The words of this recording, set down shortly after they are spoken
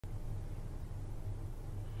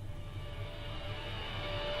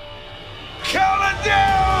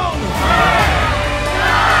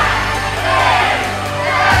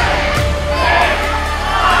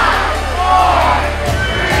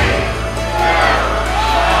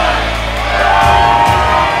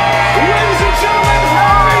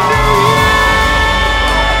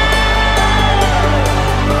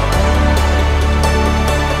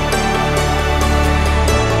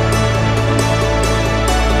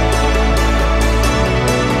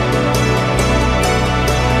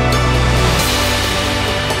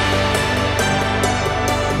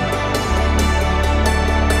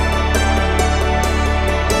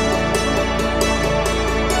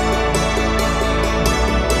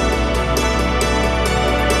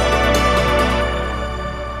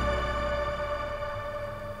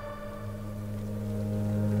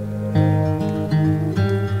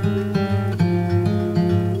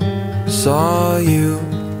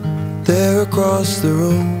there across the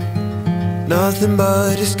room. Nothing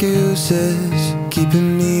but excuses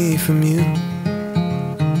keeping me from you.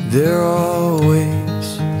 There always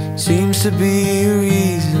seems to be a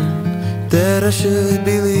reason that I should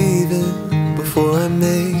be leaving before I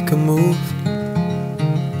make a move.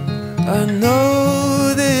 I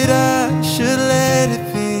know that I should let it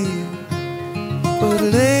be, but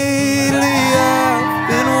lately I've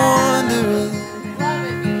been wondering,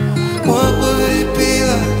 what would it be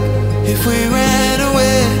like if we ran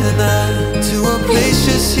away tonight to a place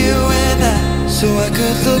just you and I, so I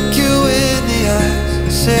could look you in the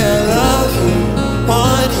eyes, say I love you,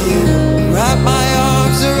 want you, wrap my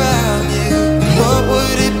arms around you. What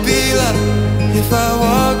would it be like if I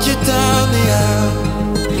walked you down the aisle,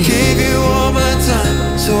 gave you all my time,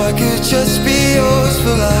 so I could just be yours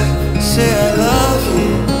for life, say I love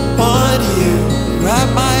you, want you, wrap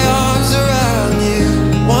my arms around you.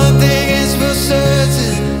 One thing is for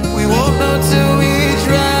certain, we won't know till we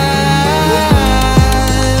try.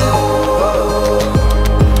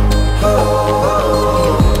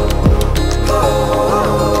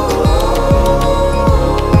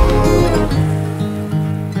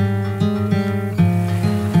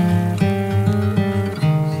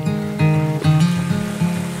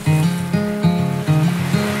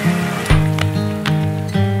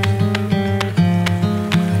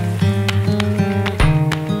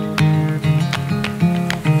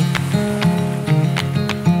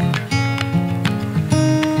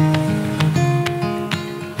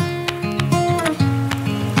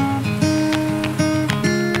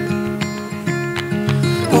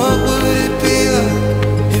 What would it be like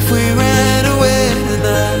if we ran away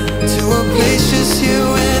tonight to a place just you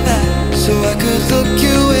and I, so I could look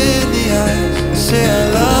you in the eyes, say I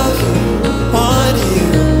love you, want you,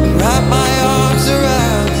 wrap my arms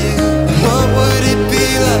around you. What would it be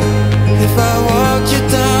like if I walked you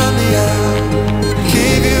down the aisle,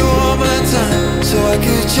 gave you all my time, so I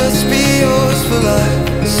could just be yours for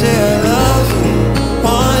life, say I love you,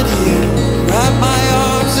 want you, wrap my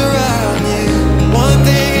arms around you. One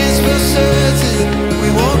thing is for certain, we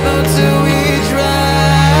won't know till we try.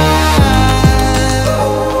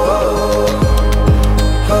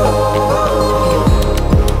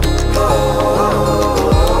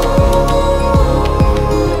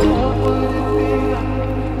 What would it be like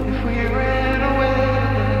if we ran away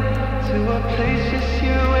to a place just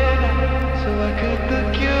you and I, so I could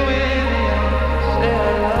look you in the eyes, say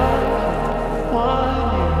I love you, want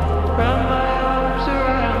you, wrap my arms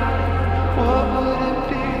around you. What would it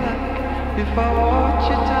be like if I walked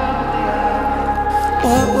you down the aisle?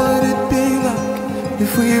 What would it be like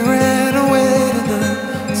if we ran away tonight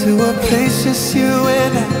to a place just you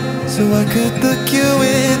and I, so I could look you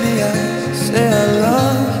in the eyes, say I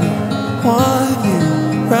love you, want you,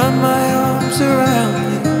 wrap my arms around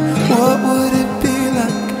you. What would it be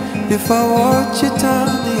like if I walked you down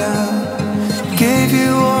the aisle, gave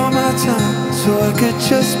you all my time, so I could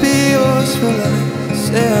just be yours for life,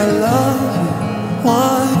 say I love you,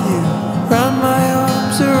 want you, wrap my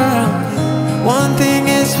arms around you. One thing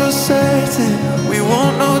is for certain, we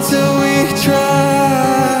won't know till we try.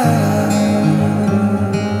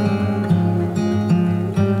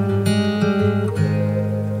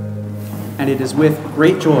 And it is with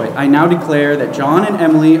great joy I now declare that John and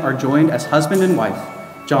Emily are joined as husband and wife.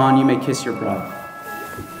 John, you may kiss your bride.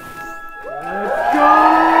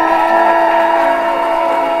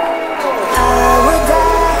 I would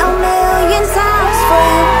die a million times for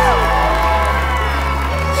you,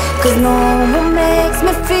 'cause no one makes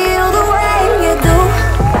me feel the way you do.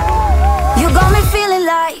 You got me feeling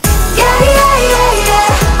like, yeah, yeah, yeah,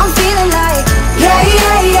 yeah. I'm feeling like, yeah,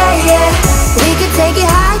 yeah, yeah, yeah. We could take it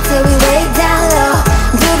high till we way down low.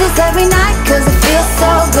 Do this every night 'cause it feels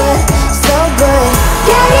so good, so good.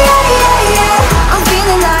 Yeah, yeah, yeah, yeah. I'm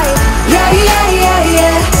feeling like, yeah, yeah, yeah,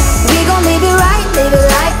 yeah. We gon' leave it right, live it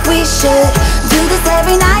like we should. Do this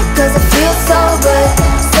every night 'cause it feels so good,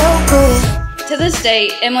 so good. To this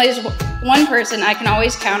day, Emily is one person I can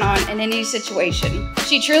always count on in any situation.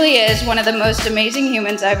 She truly is one of the most amazing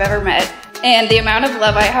humans I've ever met, and the amount of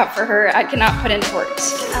love I have for her, I cannot put into words.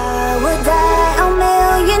 I would die a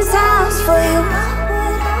million times for you,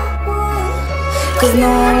 'cause no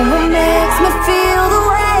one makes me feel the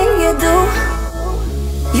way you do.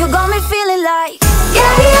 You got me feeling like,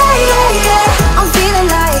 yeah, yeah, yeah, yeah. I'm feeling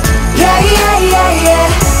like, yeah, yeah, yeah, yeah.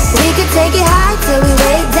 We could take it high till we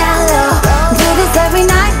way down low. Do this every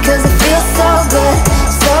night 'cause it feels so good,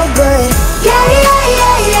 so good. Yeah, yeah,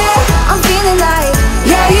 yeah, yeah. I'm feeling like,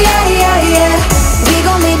 yeah, yeah, yeah, yeah. We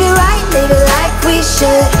gon' leave it right, live it like we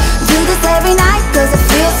should. Do this every night 'cause it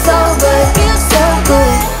feels so good, so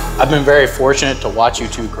good. I've been very fortunate to watch you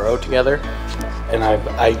two grow together, and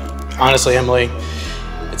I honestly, Emily,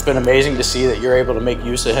 it's been amazing to see that you're able to make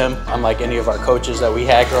use of him, unlike any of our coaches that we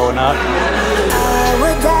had growing up. I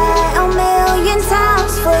would die a million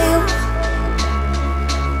times for you,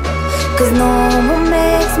 'cause no one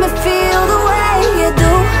makes me feel